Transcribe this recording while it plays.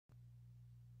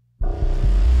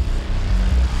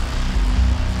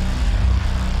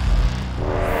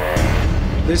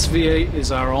This V8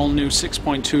 is our all-new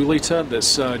 6.2 litre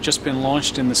that's just been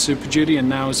launched in the Super Duty and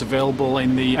now is available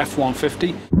in the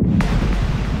F-150.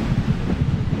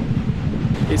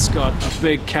 It's got a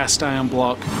big cast iron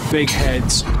block, big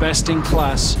heads, best in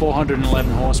class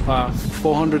 411 horsepower,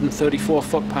 434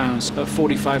 foot-pounds at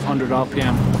 4,500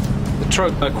 RPM. The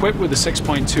truck equipped with a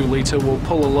 6.2 litre will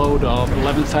pull a load of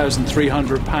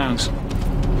 11,300 pounds.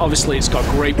 Obviously it's got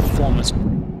great performance.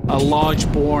 A large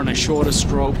bore and a shorter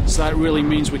stroke, so that really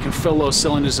means we can fill those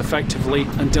cylinders effectively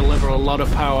and deliver a lot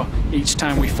of power each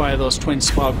time we fire those twin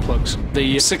spark plugs.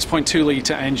 The 6.2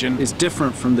 litre engine is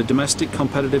different from the domestic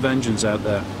competitive engines out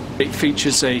there. It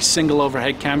features a single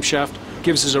overhead camshaft,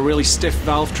 gives us a really stiff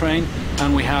valve train,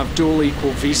 and we have dual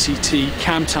equal VCT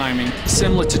cam timing.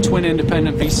 Similar to twin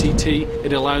independent VCT,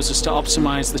 it allows us to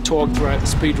optimize the torque throughout the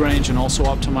speed range and also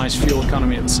optimize fuel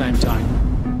economy at the same time.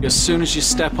 As soon as you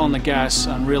step on the gas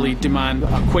and really demand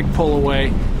a quick pull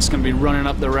away, it's going to be running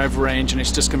up the rev range and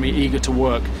it's just going to be eager to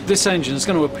work. This engine is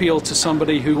going to appeal to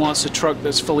somebody who wants a truck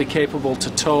that's fully capable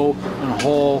to tow and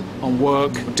haul and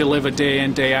work, deliver day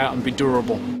in, day out and be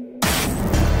durable.